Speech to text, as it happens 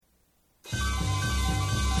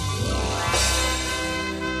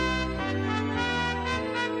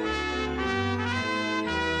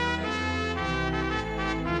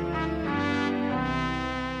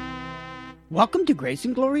Welcome to Grace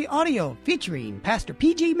and Glory Audio, featuring Pastor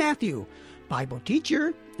P.G. Matthew, Bible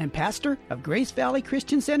teacher and pastor of Grace Valley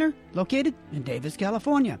Christian Center, located in Davis,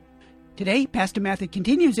 California. Today, Pastor Matthew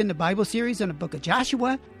continues in the Bible series on the book of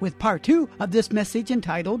Joshua with part 2 of this message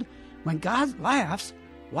entitled, When God Laughs,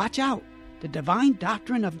 Watch Out, the Divine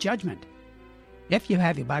Doctrine of Judgment. If you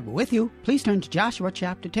have your Bible with you, please turn to Joshua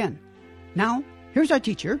chapter 10. Now, here's our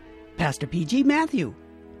teacher, Pastor P.G. Matthew.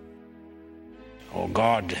 Oh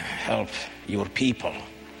God, help your people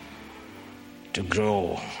to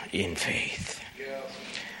grow in faith,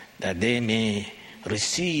 that they may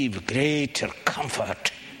receive greater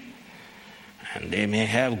comfort and they may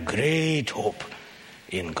have great hope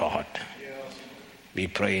in God. We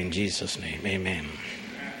pray in Jesus' name, amen.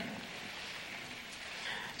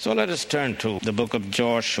 So let us turn to the book of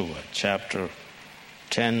Joshua, chapter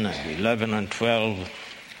 10, 11, and 12.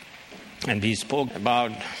 And we spoke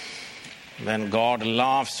about when God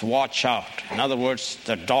laughs, watch out. In other words,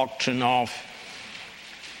 the doctrine of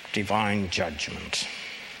divine judgment.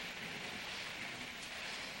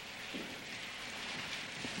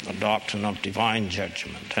 The doctrine of divine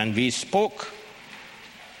judgment. And we spoke,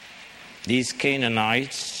 these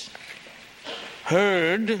Canaanites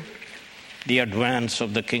heard the advance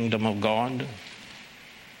of the kingdom of God.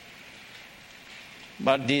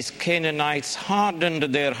 But these Canaanites hardened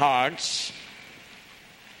their hearts.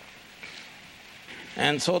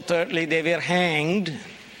 And so thirdly, they were hanged,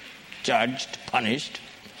 judged, punished,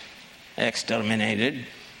 exterminated.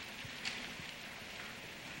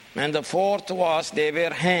 And the fourth was they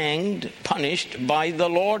were hanged, punished by the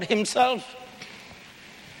Lord himself.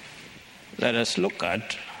 Let us look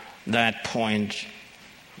at that point.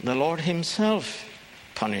 The Lord himself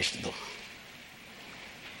punished them.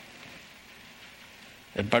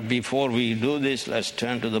 But before we do this, let's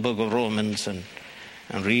turn to the book of Romans and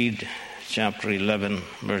read chapter 11,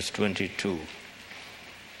 verse 22.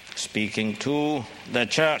 Speaking to the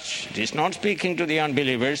church. It is not speaking to the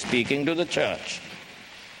unbelievers, speaking to the church.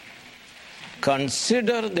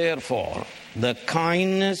 Consider, therefore, the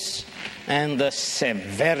kindness and the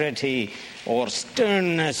severity or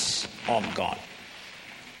sternness of God.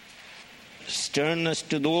 Sternness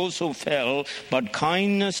to those who fell, but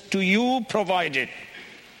kindness to you provided,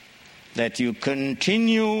 that you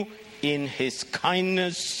continue in his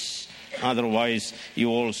kindness. Otherwise, you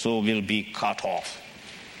also will be cut off.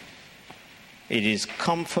 It is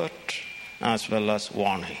comfort as well as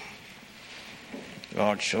warning.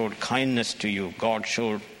 God showed kindness to you. God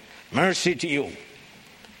showed mercy to you.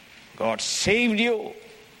 God saved you.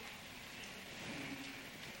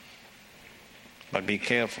 But be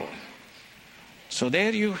careful. So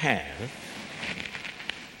there you have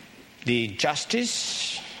the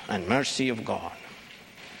justice and mercy of God.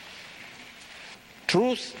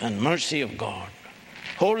 Truth and mercy of God.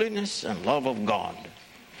 Holiness and love of God.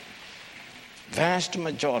 Vast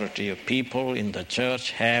majority of people in the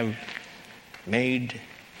church have made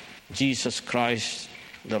Jesus Christ,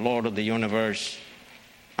 the Lord of the universe,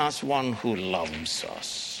 as one who loves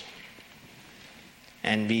us.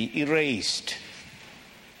 And we erased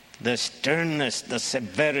the sternness, the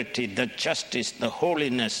severity, the justice, the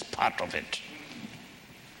holiness part of it.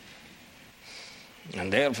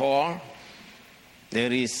 And therefore,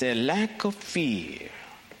 there is a lack of fear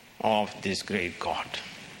of this great God.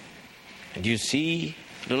 And you see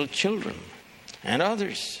little children and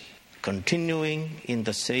others continuing in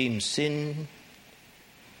the same sin.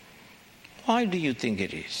 Why do you think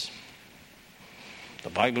it is? The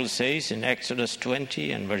Bible says in Exodus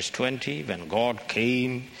 20 and verse 20, when God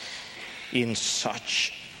came in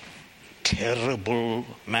such terrible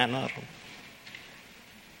manner,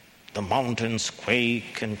 the mountains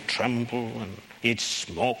quake and tremble and it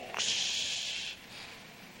smokes.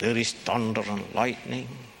 There is thunder and lightning.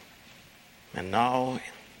 And now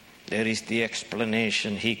there is the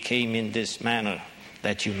explanation. He came in this manner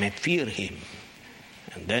that you may fear him.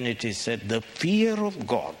 And then it is said, the fear of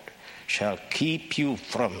God shall keep you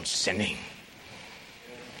from sinning.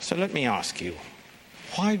 So let me ask you,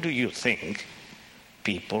 why do you think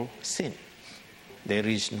people sin? There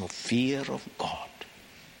is no fear of God.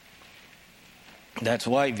 That's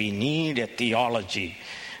why we need a theology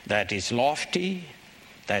that is lofty,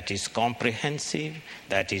 that is comprehensive,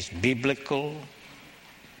 that is biblical.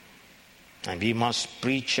 And we must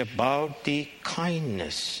preach about the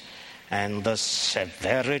kindness and the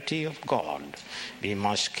severity of God. We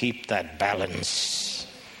must keep that balance.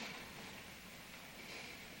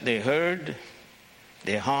 They heard,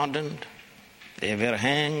 they hardened, they were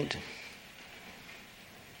hanged.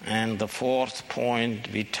 And the fourth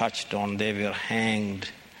point we touched on, they were hanged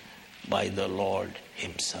by the Lord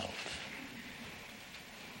himself.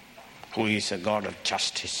 who is a God of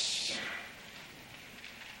justice.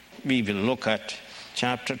 We will look at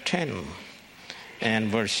chapter 10 and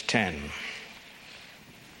verse 10.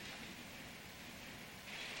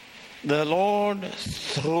 The Lord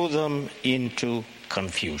threw them into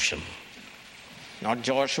confusion. Not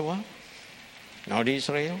Joshua, not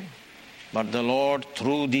Israel, but the Lord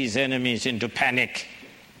threw these enemies into panic.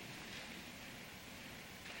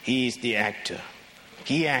 He is the actor.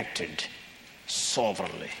 He acted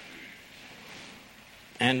sovereignly.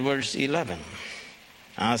 And verse 11,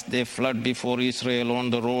 as they fled before Israel on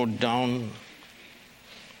the road down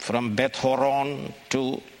from Beth Horon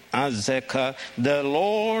to Azekah, the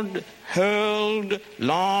Lord hurled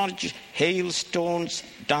large hailstones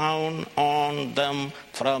down on them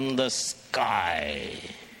from the sky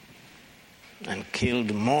and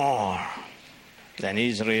killed more than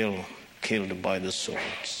Israel killed by the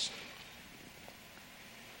swords.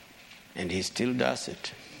 And he still does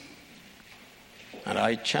it. And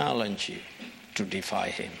I challenge you to defy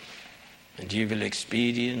him. And you will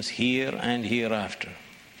experience here and hereafter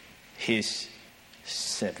his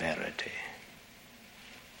severity.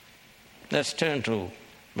 Let's turn to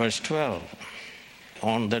verse 12.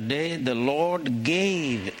 On the day the Lord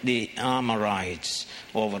gave the Amorites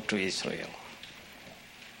over to Israel.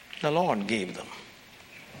 The Lord gave them.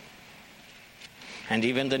 And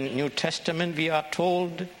even the New Testament, we are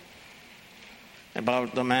told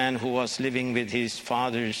about the man who was living with his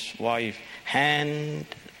father's wife, hand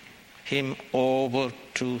him over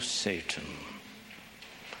to Satan.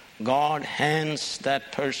 God hands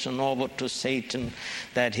that person over to Satan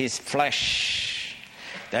that his flesh,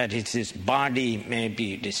 that his body may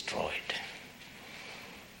be destroyed.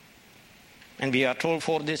 And we are told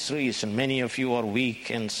for this reason, many of you are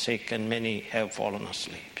weak and sick and many have fallen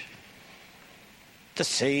asleep. The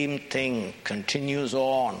same thing continues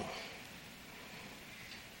on.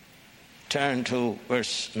 Turn to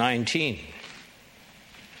verse 19.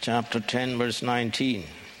 Chapter 10, verse 19.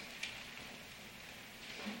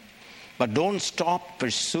 But don't stop,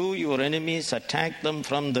 pursue your enemies, attack them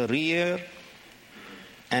from the rear,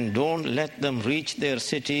 and don't let them reach their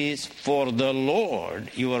cities, for the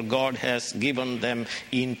Lord your God has given them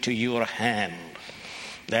into your hand.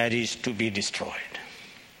 That is to be destroyed.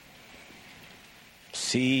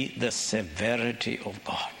 See the severity of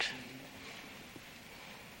God.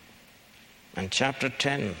 And chapter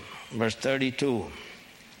 10, verse 32.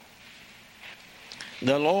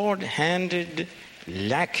 The Lord handed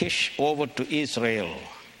Lachish over to Israel,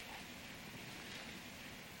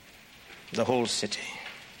 the whole city.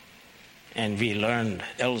 And we learned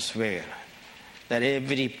elsewhere that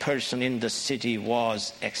every person in the city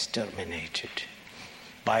was exterminated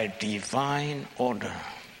by divine order.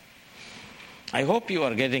 I hope you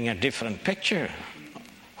are getting a different picture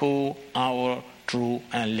who our true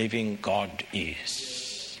and living God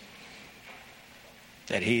is.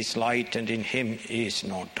 That he is light and in him is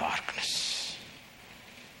no darkness.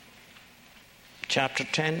 Chapter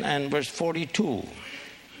 10 and verse 42.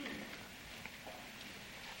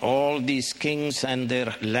 All these kings and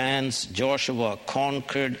their lands Joshua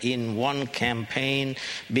conquered in one campaign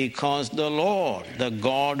because the Lord, the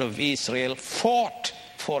God of Israel, fought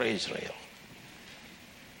for Israel.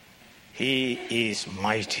 He is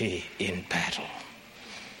mighty in battle.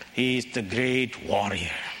 He is the great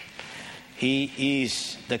warrior. He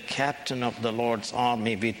is the captain of the Lord's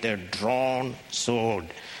army with a drawn sword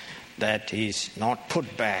that is not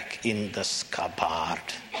put back in the scabbard.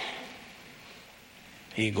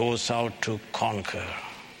 He goes out to conquer,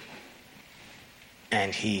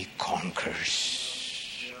 and he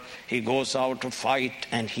conquers. He goes out to fight,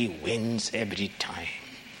 and he wins every time.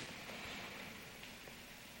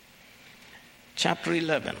 Chapter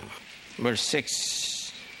 11, verse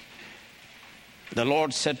 6. The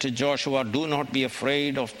Lord said to Joshua, do not be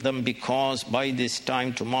afraid of them, because by this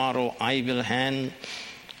time tomorrow I will hand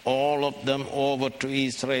all of them over to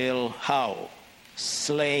Israel. How?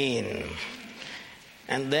 Slain.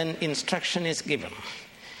 And then instruction is given.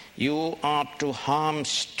 You are to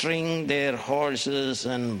hamstring their horses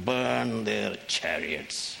and burn their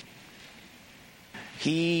chariots.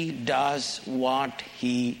 He does what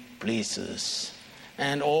he pleases.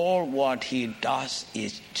 And all what he does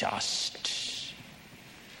is just.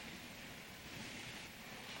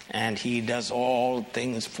 And he does all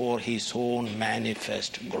things for his own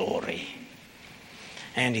manifest glory.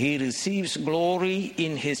 And he receives glory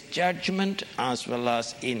in his judgment as well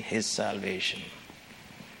as in his salvation.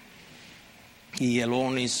 He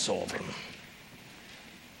alone is sovereign.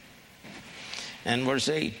 And verse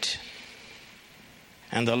 8.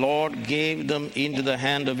 And the Lord gave them into the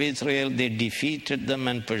hand of Israel. They defeated them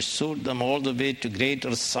and pursued them all the way to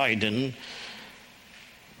Greater Sidon,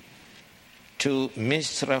 to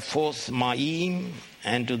Misrephoth-Maim,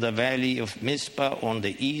 and to the valley of Mizpah on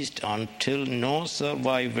the east, until no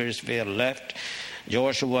survivors were left.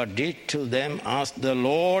 Joshua did to them as the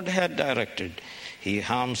Lord had directed. He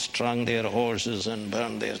hamstrung their horses and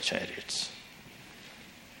burned their chariots.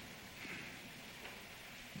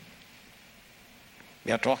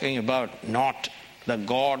 We are talking about not the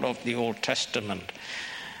God of the Old Testament,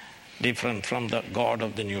 different from the God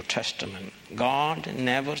of the New Testament. God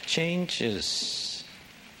never changes.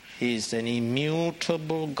 He is an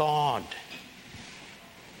immutable God.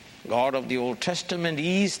 God of the Old Testament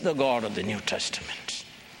is the God of the New Testament.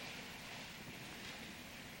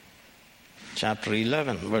 Chapter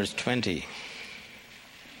 11, verse 20.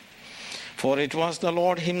 For it was the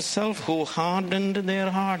Lord himself who hardened their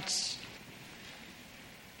hearts.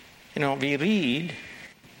 We read,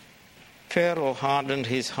 Pharaoh hardened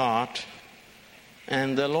his heart,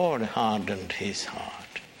 and the Lord hardened his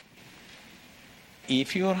heart.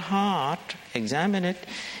 If your heart, examine it,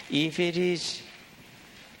 if it is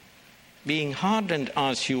being hardened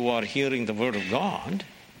as you are hearing the word of God,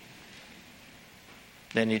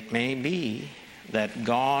 then it may be that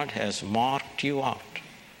God has marked you out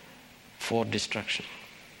for destruction.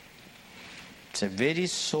 It's a very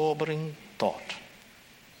sobering thought.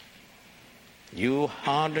 You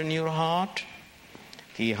harden your heart,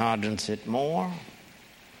 he hardens it more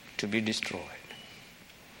to be destroyed.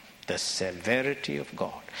 The severity of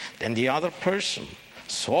God. Then the other person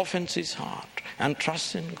softens his heart and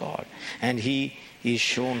trusts in God, and he is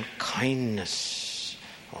shown kindness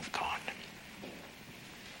of God.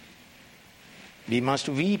 We must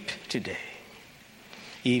weep today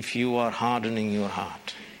if you are hardening your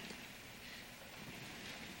heart.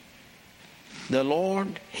 The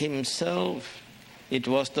Lord himself, it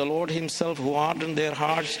was the Lord himself who hardened their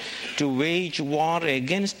hearts to wage war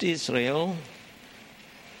against Israel,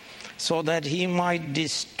 so that he might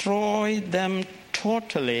destroy them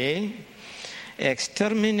totally,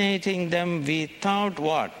 exterminating them without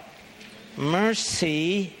what?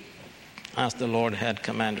 Mercy, as the Lord had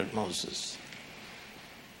commanded Moses.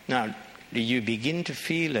 Now, do you begin to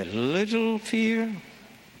feel a little fear?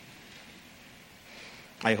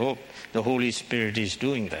 I hope the Holy Spirit is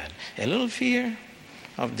doing that. A little fear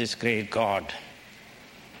of this great God.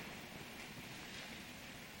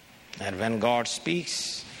 And when God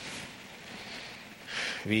speaks,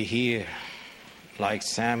 we hear, like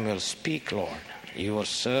Samuel, speak, Lord, your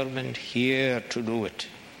servant here to do it.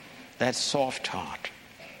 That soft heart.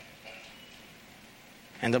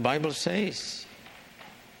 And the Bible says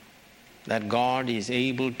that God is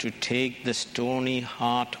able to take the stony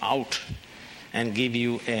heart out and give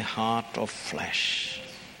you a heart of flesh.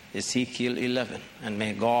 Ezekiel 11. And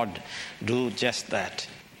may God do just that.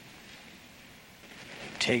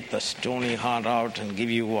 Take the stony heart out and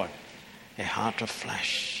give you what? A heart of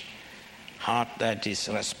flesh. Heart that is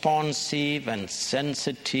responsive and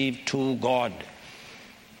sensitive to God.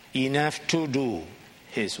 Enough to do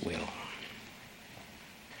his will.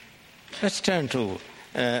 Let's turn to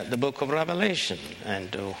the book of Revelation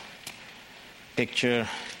and to picture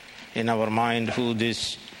in our mind who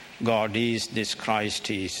this God is, this Christ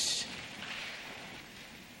is.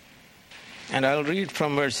 And I'll read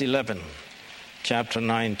from verse 11, chapter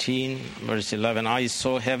 19, verse 11. I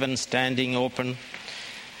saw heaven standing open,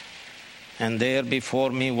 and there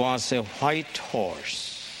before me was a white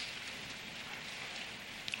horse,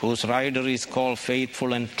 whose rider is called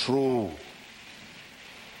Faithful and True.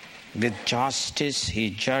 With justice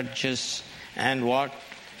he judges and what?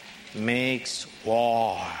 Makes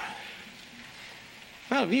war.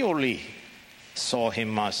 Well, we only saw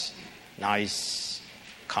him as nice,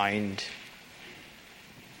 kind.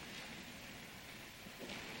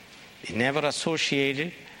 We never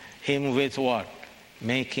associated him with what?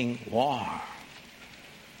 Making war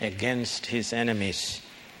against his enemies.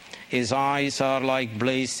 His eyes are like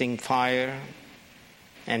blazing fire,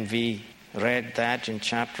 and we read that in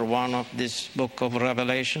chapter 1 of this book of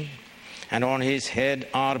Revelation. And on his head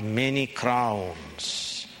are many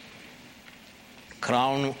crowns.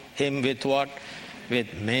 Crown him with what?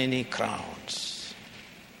 With many crowns.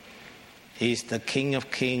 He is the King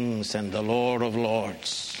of kings and the Lord of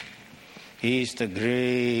lords. He is the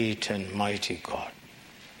great and mighty God.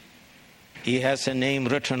 He has a name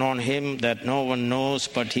written on him that no one knows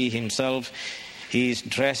but he himself. He is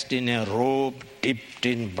dressed in a robe dipped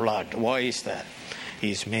in blood. Why is that?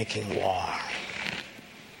 He is making war.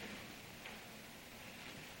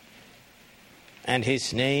 And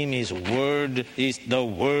his name is the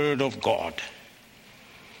Word of God.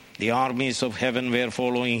 The armies of heaven were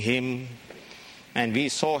following him, and we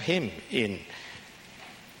saw him in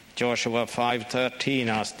Joshua 5:13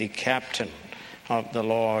 as the captain of the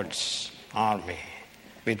Lord's army,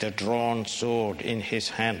 with a drawn sword in his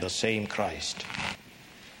hand, the same Christ.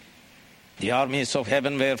 The armies of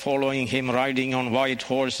heaven were following him, riding on white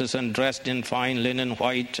horses and dressed in fine linen,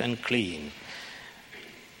 white and clean.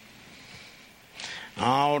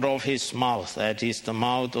 Out of his mouth, that is the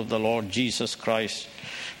mouth of the Lord Jesus Christ,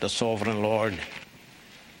 the sovereign Lord,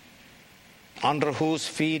 under whose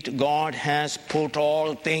feet God has put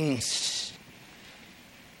all things.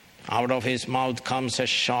 Out of his mouth comes a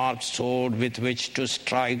sharp sword with which to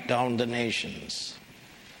strike down the nations.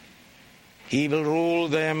 He will rule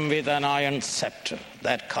them with an iron scepter.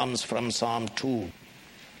 That comes from Psalm 2.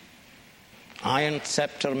 Iron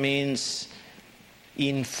scepter means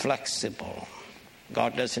inflexible.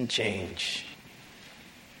 God doesn't change.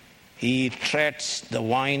 He treads the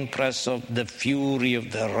winepress of the fury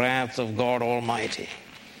of the wrath of God Almighty.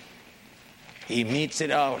 He meets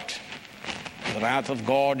it out. The wrath of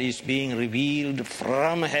God is being revealed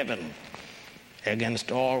from heaven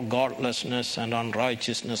against all godlessness and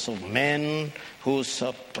unrighteousness of men who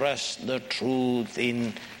suppress the truth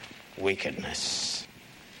in wickedness.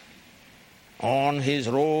 On his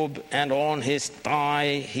robe and on his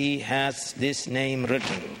thigh he has this name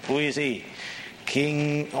written. Who is he?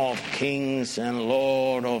 King of kings and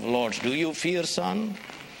Lord of lords. Do you fear, son?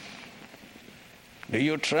 Do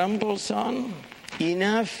you tremble, son?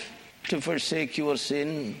 Enough to forsake your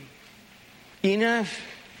sin. Enough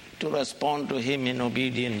to respond to him in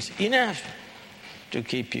obedience. Enough to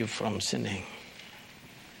keep you from sinning.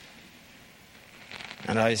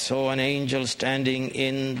 And I saw an angel standing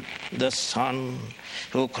in the sun,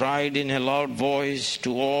 who cried in a loud voice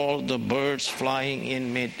to all the birds flying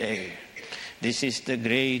in midair. This is the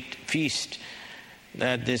great feast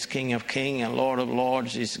that this King of Kings and Lord of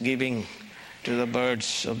Lords is giving to the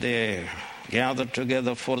birds of the air, gathered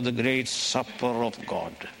together for the great supper of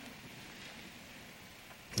God.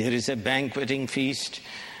 There is a banqueting feast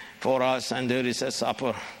for us, and there is a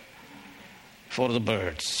supper for the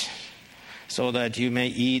birds, so that you may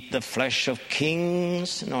eat the flesh of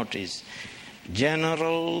kings, notice,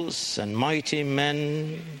 generals and mighty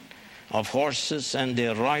men, of horses and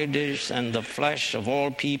their riders, and the flesh of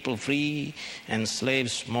all people, free and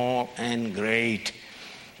slaves, small and great.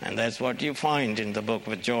 And that's what you find in the book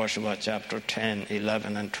of Joshua, chapter 10,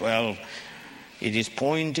 11, and 12. It is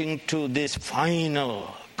pointing to this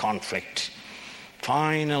final conflict,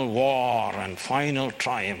 final war, and final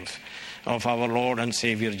triumph of our Lord and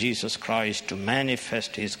Savior Jesus Christ to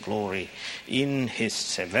manifest his glory in his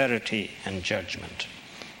severity and judgment.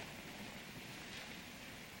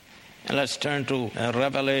 And let's turn to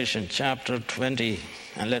Revelation chapter 20,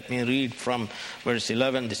 and let me read from verse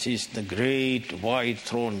 11. This is the great white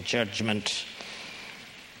throne judgment.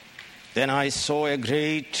 Then I saw a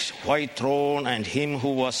great white throne and him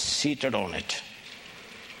who was seated on it.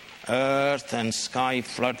 Earth and sky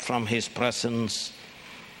fled from his presence,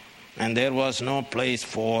 and there was no place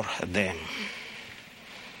for them.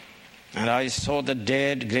 And I saw the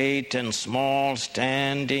dead, great and small,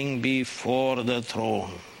 standing before the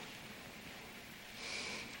throne.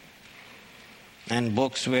 And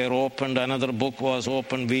books were opened. Another book was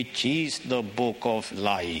opened, which is the book of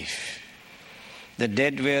life. The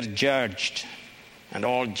dead were judged, and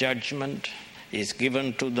all judgment is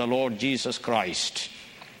given to the Lord Jesus Christ.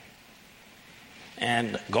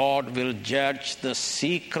 And God will judge the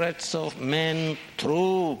secrets of men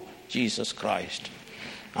through Jesus Christ,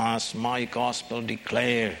 as my gospel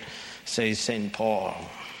declared, says St. Paul.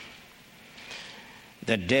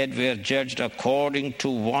 The dead were judged according to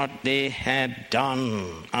what they had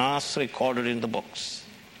done, as recorded in the books.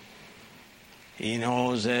 He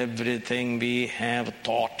knows everything we have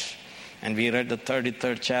thought. And we read the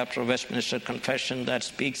 33rd chapter of Westminster Confession that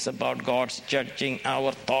speaks about God's judging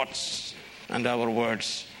our thoughts and our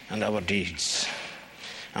words and our deeds.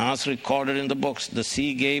 As recorded in the books, the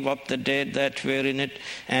sea gave up the dead that were in it,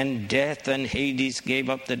 and death and Hades gave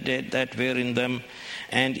up the dead that were in them,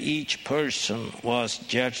 and each person was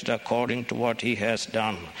judged according to what he has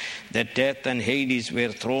done. That death and Hades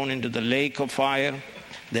were thrown into the lake of fire.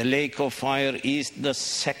 The lake of fire is the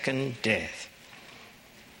second death.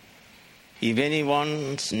 If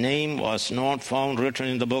anyone's name was not found written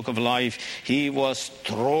in the book of life, he was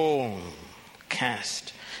thrown,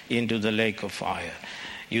 cast into the lake of fire.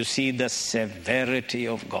 You see the severity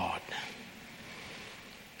of God.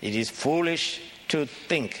 It is foolish to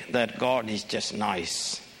think that God is just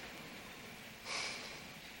nice.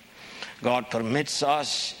 God permits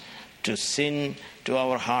us to sin to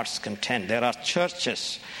our heart's content. There are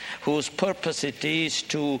churches whose purpose it is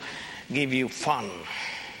to give you fun.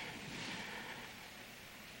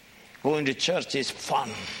 Going to church is fun.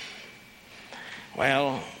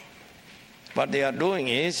 Well, what they are doing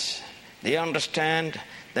is they understand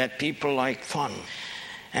that people like fun.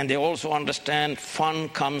 And they also understand fun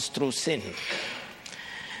comes through sin.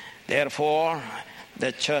 Therefore,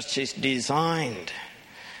 the church is designed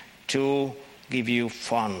to give you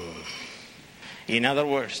fun. In other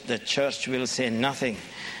words, the church will say nothing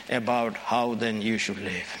about how then you should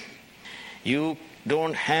live. You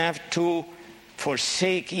don't have to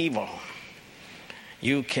forsake evil.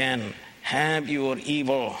 You can have your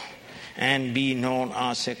evil and be known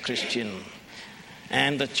as a Christian.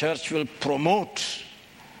 And the church will promote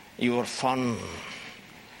your fun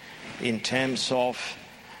in terms of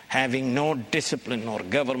having no discipline or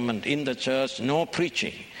government in the church, no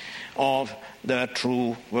preaching of the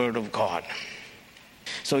true Word of God.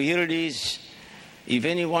 So here it is. If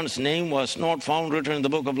anyone's name was not found written in the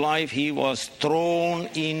book of life, he was thrown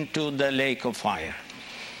into the lake of fire.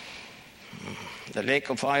 The lake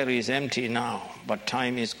of fire is empty now, but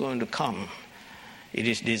time is going to come. It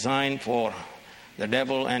is designed for the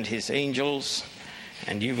devil and his angels,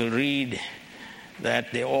 and you will read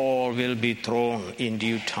that they all will be thrown in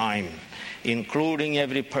due time, including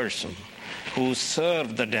every person who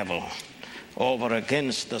served the devil over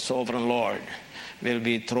against the sovereign Lord will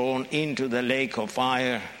be thrown into the lake of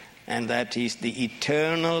fire, and that is the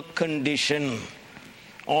eternal condition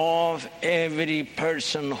of every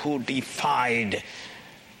person who defied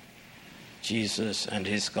Jesus and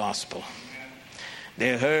his gospel.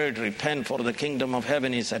 They heard, repent for the kingdom of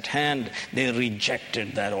heaven is at hand. They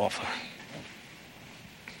rejected that offer.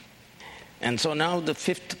 And so now the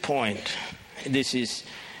fifth point, this is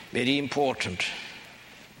very important.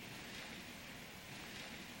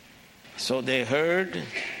 So they heard,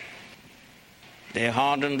 they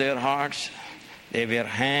hardened their hearts, they were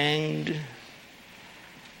hanged.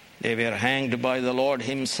 They were hanged by the Lord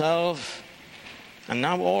himself. And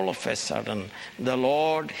now all of a sudden, the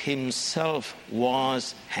Lord himself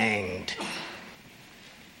was hanged.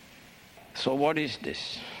 So what is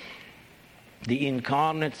this? The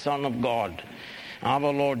incarnate Son of God,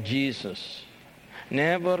 our Lord Jesus,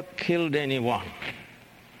 never killed anyone.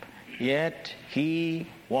 Yet he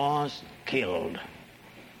was killed.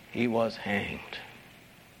 He was hanged.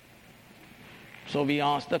 So we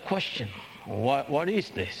ask the question, what is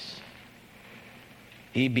this?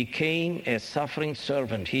 He became a suffering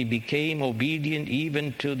servant. He became obedient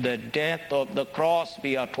even to the death of the cross,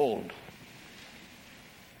 we are told.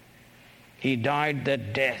 He died the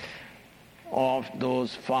death of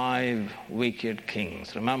those 5 wicked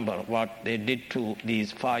kings. Remember what they did to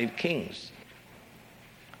these 5 kings.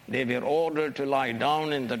 They were ordered to lie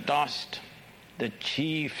down in the dust. The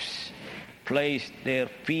chiefs placed their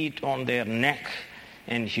feet on their neck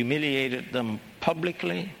and humiliated them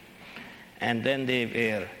publicly. And then they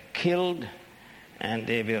were killed and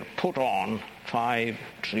they were put on 5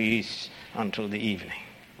 trees until the evening.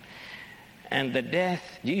 And the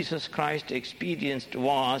death Jesus Christ experienced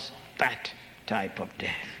was that type of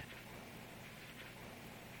death.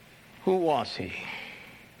 Who was he?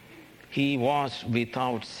 He was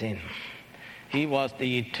without sin. He was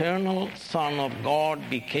the eternal Son of God,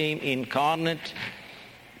 became incarnate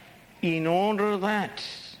in order that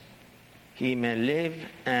he may live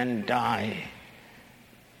and die.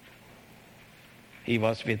 He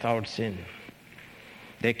was without sin.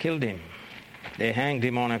 They killed him. They hanged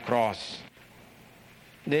him on a cross.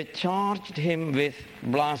 They charged him with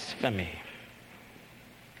blasphemy.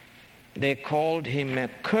 They called him a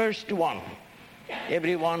cursed one.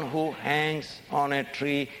 Everyone who hangs on a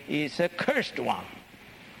tree is a cursed one.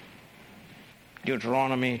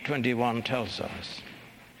 Deuteronomy 21 tells us,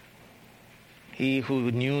 he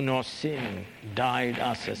who knew no sin died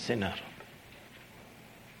as a sinner.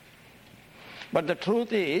 But the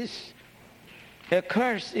truth is, a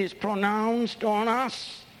curse is pronounced on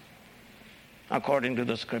us according to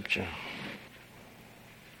the scripture.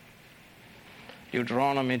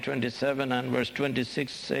 Deuteronomy 27 and verse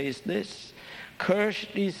 26 says this,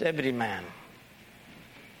 cursed is every man.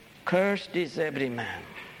 Cursed is every man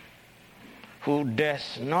who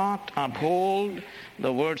does not uphold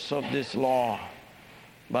the words of this law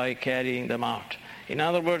by carrying them out. In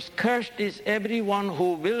other words, cursed is everyone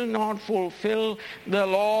who will not fulfill the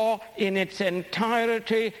law in its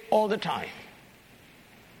entirety all the time.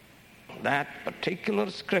 That particular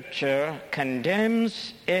scripture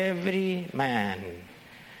condemns every man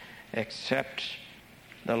except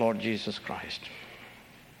the Lord Jesus Christ.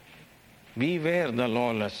 We were the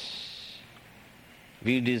lawless.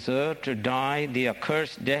 We deserve to die the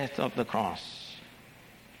accursed death of the cross.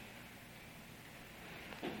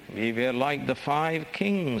 We were like the 5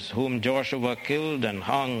 kings whom Joshua killed and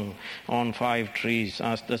hung on 5 trees,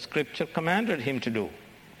 as the scripture commanded him to do.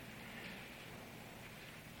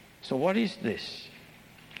 So what is this?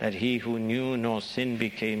 That he who knew no sin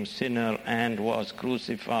became sinner and was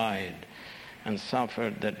crucified and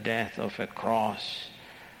suffered the death of a cross,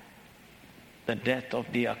 the death of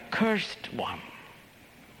the accursed one.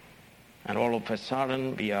 And all of a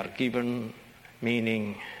sudden we are given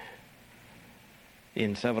meaning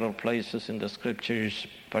in several places in the scriptures,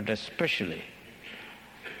 but especially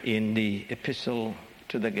in the epistle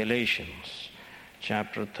to the Galatians,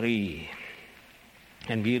 chapter 3.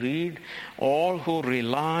 And we read, all who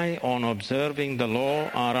rely on observing the law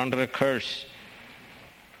are under a curse.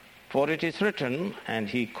 For it is written, and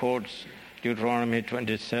he quotes Deuteronomy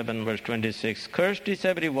 27, verse 26, cursed is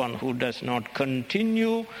everyone who does not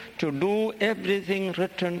continue to do everything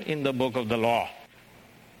written in the book of the law.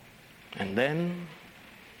 And then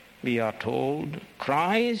we are told,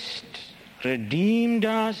 Christ redeemed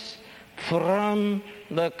us from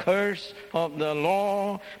the curse of the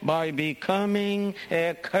law by becoming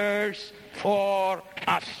a curse for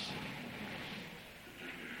us.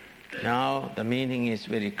 Now the meaning is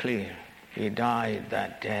very clear. He died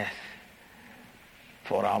that death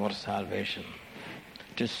for our salvation,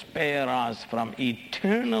 to spare us from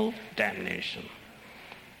eternal damnation,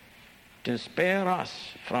 to spare us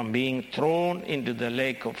from being thrown into the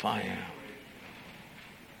lake of fire.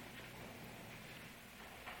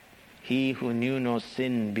 He who knew no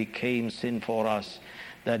sin became sin for us,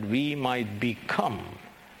 that we might become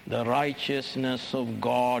the righteousness of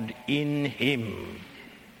God in him.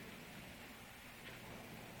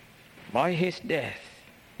 By his death,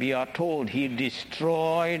 we are told he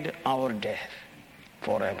destroyed our death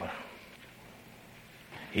forever.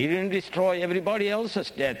 He didn't destroy everybody else's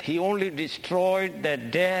death. He only destroyed the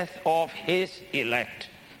death of his elect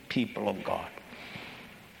people of God.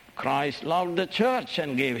 Christ loved the church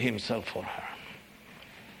and gave himself for her.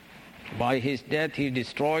 By his death, he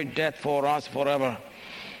destroyed death for us forever.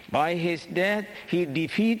 By his death, he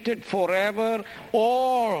defeated forever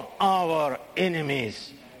all our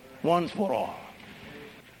enemies, once for all.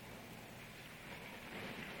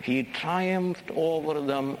 He triumphed over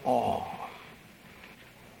them all.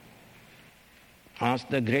 As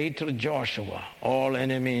the greater Joshua, all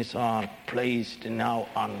enemies are placed now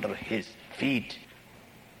under his feet.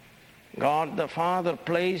 God the Father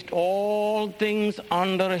placed all things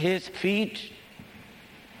under his feet.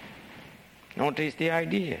 Notice the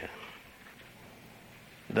idea.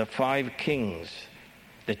 The 5 kings,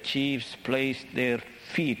 the chiefs placed their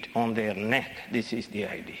feet on their neck. This is the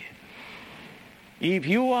idea. If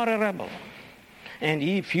you are a rebel, and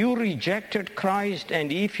if you rejected Christ,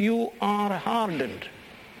 and if you are hardened,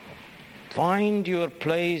 find your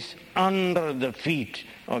place under the feet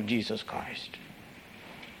of Jesus Christ.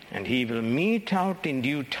 And he will mete out in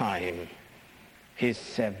due time his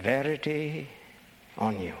severity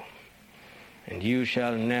on you. And you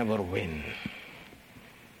shall never win.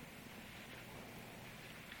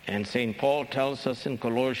 And St. Paul tells us in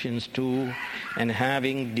Colossians 2, and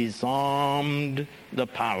having disarmed the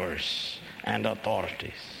powers and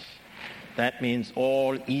authorities. That means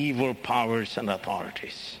all evil powers and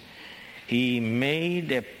authorities. He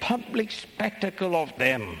made a public spectacle of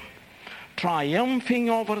them, triumphing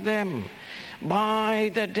over them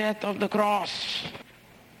by the death of the cross.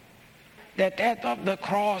 The death of the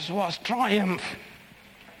cross was triumph.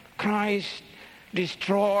 Christ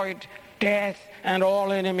destroyed death and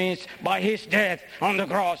all enemies by his death on the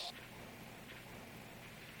cross.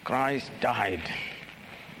 Christ died.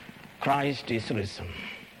 Christ is risen.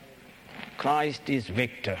 Christ is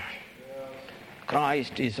victor.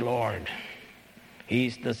 Christ is Lord. He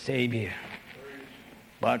is the Savior.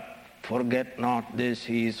 But forget not this,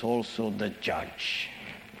 he is also the judge.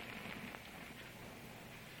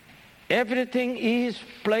 Everything is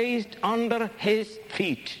placed under his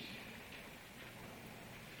feet.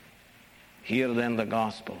 Hear then the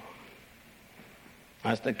gospel.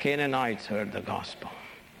 As the Canaanites heard the gospel.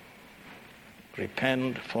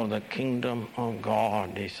 Repent, for the kingdom of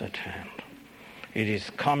God is at hand. It is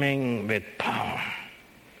coming with power.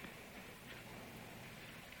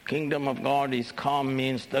 Kingdom of God is come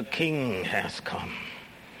means the king has come.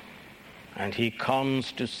 And he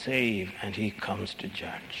comes to save and he comes to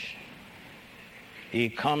judge. He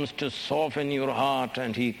comes to soften your heart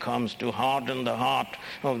and he comes to harden the heart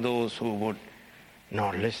of those who would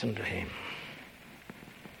not listen to him.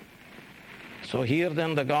 So hear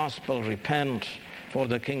then the gospel, repent, for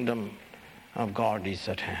the kingdom of God is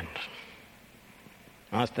at hand.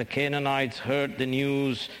 As the Canaanites heard the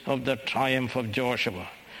news of the triumph of Joshua,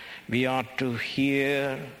 we are to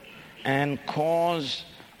hear and cause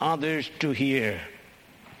others to hear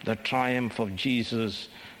the triumph of Jesus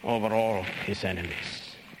over all his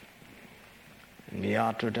enemies. And we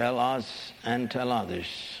are to tell us and tell others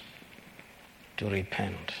to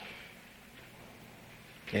repent.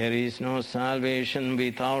 There is no salvation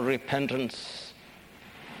without repentance.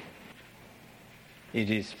 It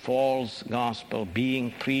is false gospel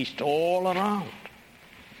being preached all around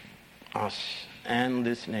us and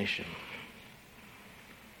this nation.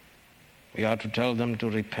 We are to tell them to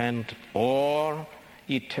repent or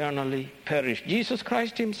eternally perish. Jesus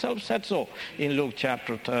Christ himself said so in Luke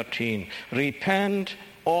chapter 13. Repent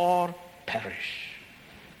or perish.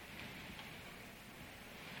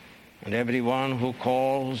 And everyone who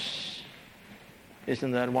calls,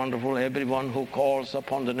 isn't that wonderful? Everyone who calls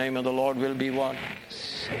upon the name of the Lord will be what?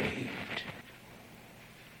 Saved.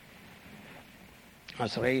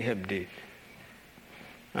 As Rahab did.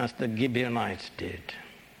 As the Gibeonites did.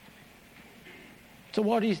 So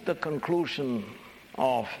what is the conclusion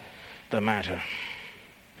of the matter?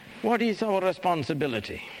 What is our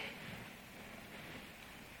responsibility?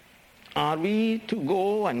 Are we to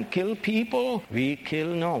go and kill people? We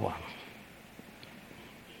kill no one.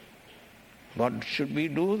 What should we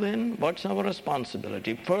do then? What's our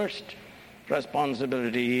responsibility? First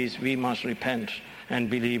responsibility is we must repent and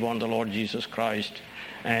believe on the Lord Jesus Christ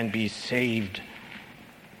and be saved.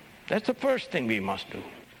 That's the first thing we must do.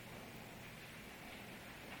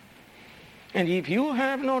 And if you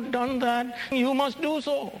have not done that, you must do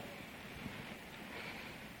so.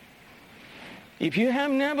 If you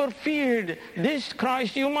have never feared this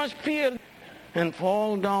Christ, you must fear and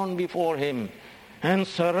fall down before him and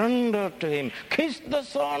surrender to him. Kiss the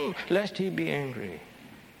Son, lest he be angry.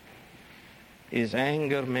 His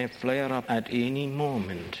anger may flare up at any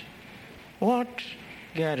moment. What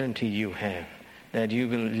guarantee you have that you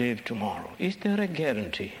will live tomorrow? Is there a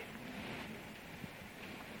guarantee?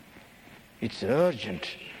 It's urgent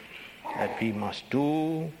that we must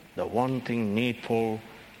do the one thing needful,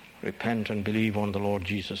 repent and believe on the Lord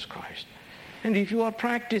Jesus Christ. And if you are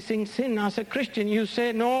practicing sin as a Christian, you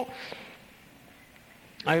say, no,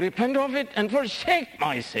 I repent of it and forsake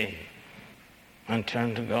my sin and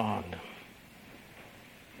turn to God.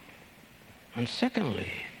 And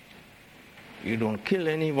secondly, you don't kill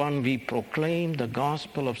anyone. We proclaim the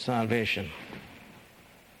gospel of salvation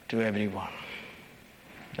to everyone.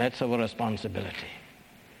 That's our responsibility.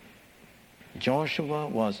 Joshua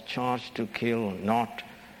was charged to kill, not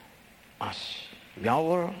us.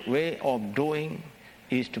 Our way of doing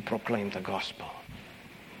is to proclaim the gospel.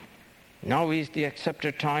 Now is the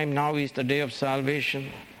accepted time. Now is the day of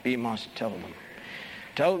salvation. We must tell them.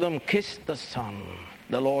 Tell them, kiss the Son,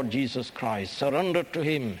 the Lord Jesus Christ. Surrender to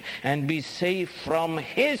him and be safe from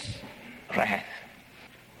his wrath.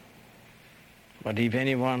 But if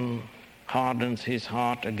anyone hardens his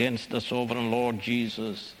heart against the sovereign Lord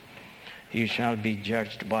Jesus, he shall be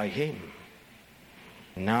judged by him.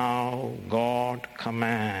 Now God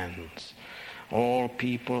commands all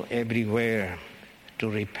people everywhere to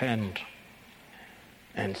repent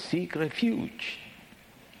and seek refuge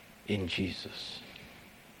in Jesus.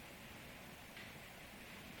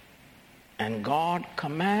 And God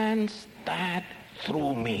commands that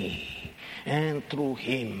through me and through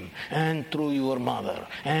him and through your mother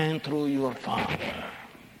and through your father.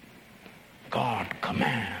 God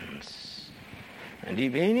commands. And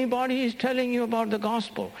if anybody is telling you about the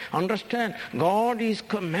gospel, understand, God is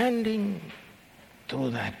commanding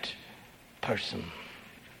through that person.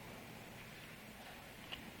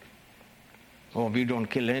 Oh, we don't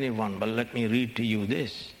kill anyone, but let me read to you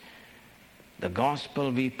this. The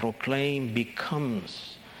gospel we proclaim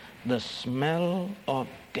becomes the smell of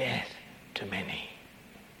death to many.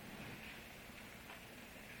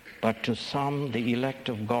 But to some, the elect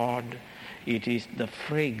of God, it is the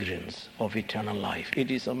fragrance of eternal life. It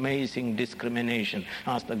is amazing discrimination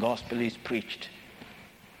as the gospel is preached.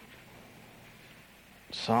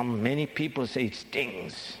 Many people say it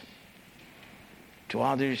stings. To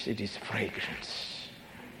others, it is fragrance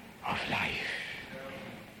of life.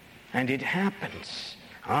 And it happens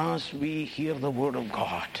as we hear the word of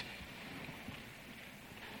God.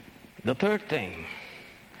 The third thing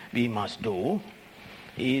we must do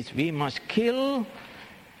is we must kill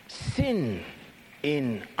sin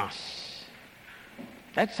in us.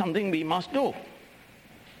 That's something we must do.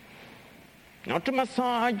 Not to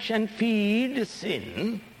massage and feed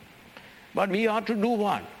sin, but we are to do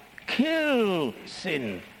what? Kill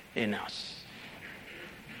sin in us.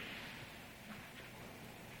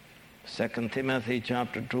 2 Timothy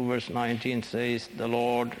chapter 2 verse 19 says, the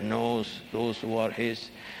Lord knows those who are his,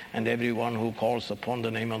 and everyone who calls upon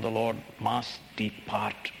the name of the Lord must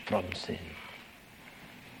depart from sin.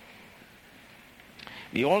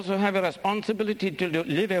 We also have a responsibility to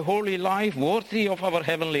live a holy life worthy of our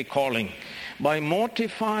heavenly calling by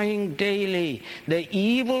mortifying daily the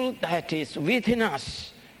evil that is within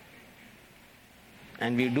us.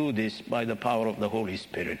 And we do this by the power of the Holy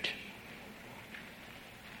Spirit.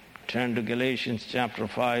 Turn to Galatians chapter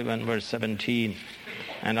 5 and verse 17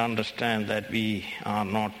 and understand that we are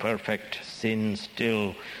not perfect. Sin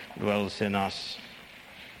still dwells in us.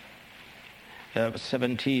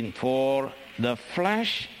 17, for the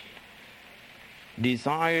flesh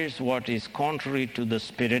desires what is contrary to the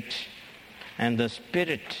Spirit, and the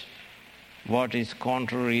Spirit what is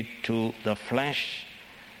contrary to the flesh.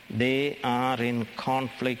 They are in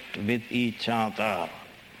conflict with each other.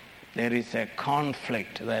 There is a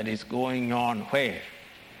conflict that is going on where?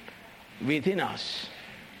 Within us.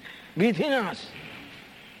 Within us.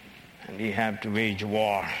 And we have to wage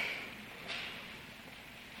war.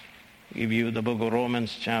 Give you the book of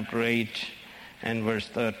Romans chapter 8 and verse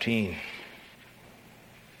 13.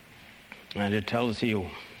 And it tells you,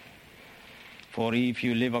 for if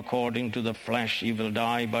you live according to the flesh, you will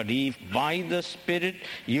die. But if by the Spirit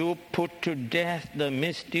you put to death the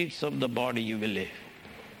misdeeds of the body, you will live.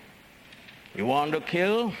 You want to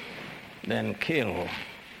kill? Then kill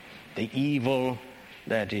the evil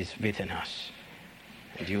that is within us.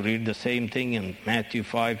 And you read the same thing in Matthew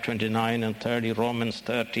 5:29 and 30, Romans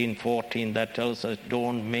 13:14, that tells us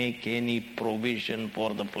don't make any provision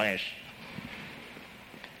for the flesh.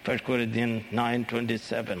 1 Corinthians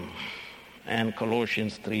 9:27 and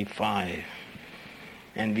Colossians 3:5.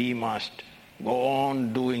 And we must go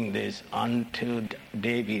on doing this until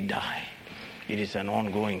day we die. It is an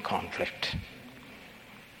ongoing conflict.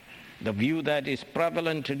 The view that is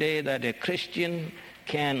prevalent today that a Christian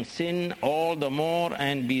can sin all the more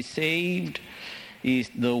and be saved is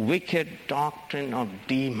the wicked doctrine of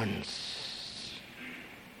demons.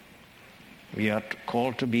 We are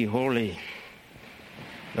called to be holy.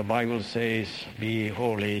 The Bible says, be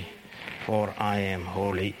holy, for I am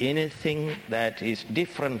holy. Anything that is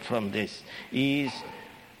different from this is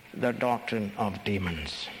the doctrine of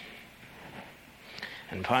demons.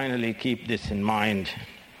 And finally, keep this in mind.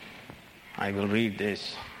 I will read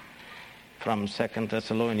this from 2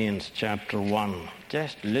 Thessalonians chapter 1.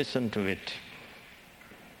 Just listen to it.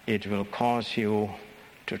 It will cause you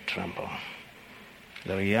to tremble.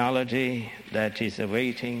 The reality that is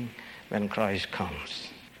awaiting when Christ comes.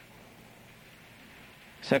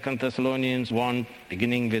 2 Thessalonians 1,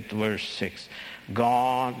 beginning with verse 6.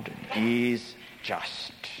 God is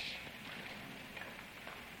just.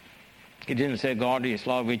 He didn't say God is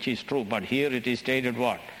love, which is true, but here it is stated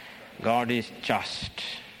what? God is just.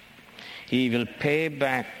 He will pay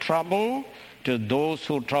back trouble to those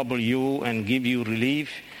who trouble you and give you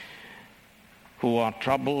relief who are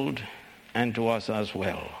troubled, and to us as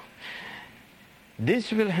well.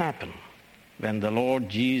 This will happen when the Lord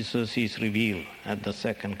Jesus is revealed at the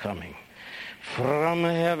second coming. From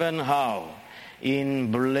heaven how?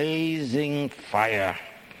 In blazing fire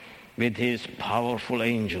with his powerful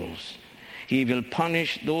angels. He will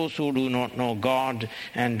punish those who do not know God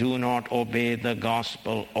and do not obey the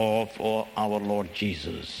gospel of our Lord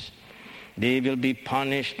Jesus. They will be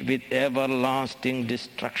punished with everlasting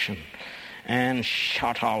destruction and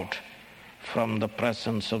shut out from the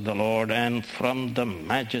presence of the Lord and from the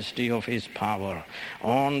majesty of his power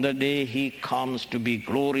on the day he comes to be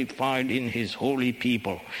glorified in his holy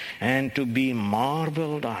people and to be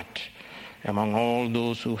marveled at among all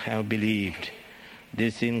those who have believed.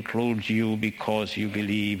 This includes you because you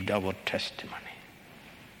believed our testimony.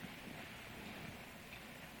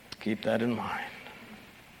 Keep that in mind.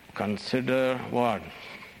 Consider what?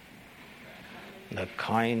 The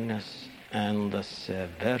kindness and the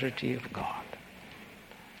severity of God.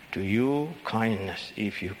 To you, kindness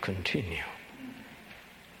if you continue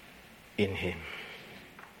in him.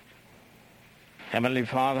 Heavenly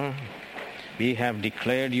Father, we have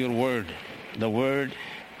declared your word. The word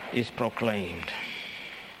is proclaimed.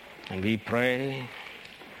 And we pray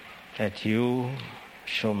that you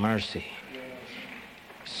show mercy.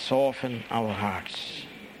 Soften our hearts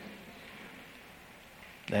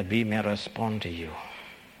that we may respond to you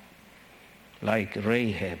like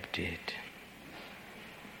Rahab did.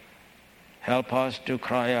 Help us to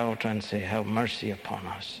cry out and say, have mercy upon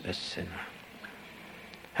us, a sinner.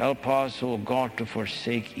 Help us, O God, to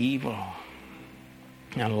forsake evil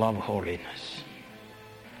and love holiness.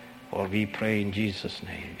 For we pray in Jesus'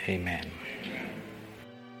 name. Amen.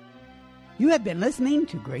 You have been listening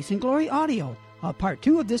to Grace and Glory Audio, a part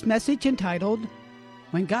 2 of this message entitled,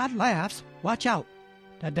 When God Laughs, Watch Out,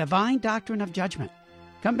 the Divine Doctrine of Judgment.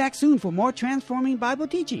 Come back soon for more transforming Bible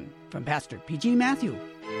teaching from Pastor P.G. Matthew.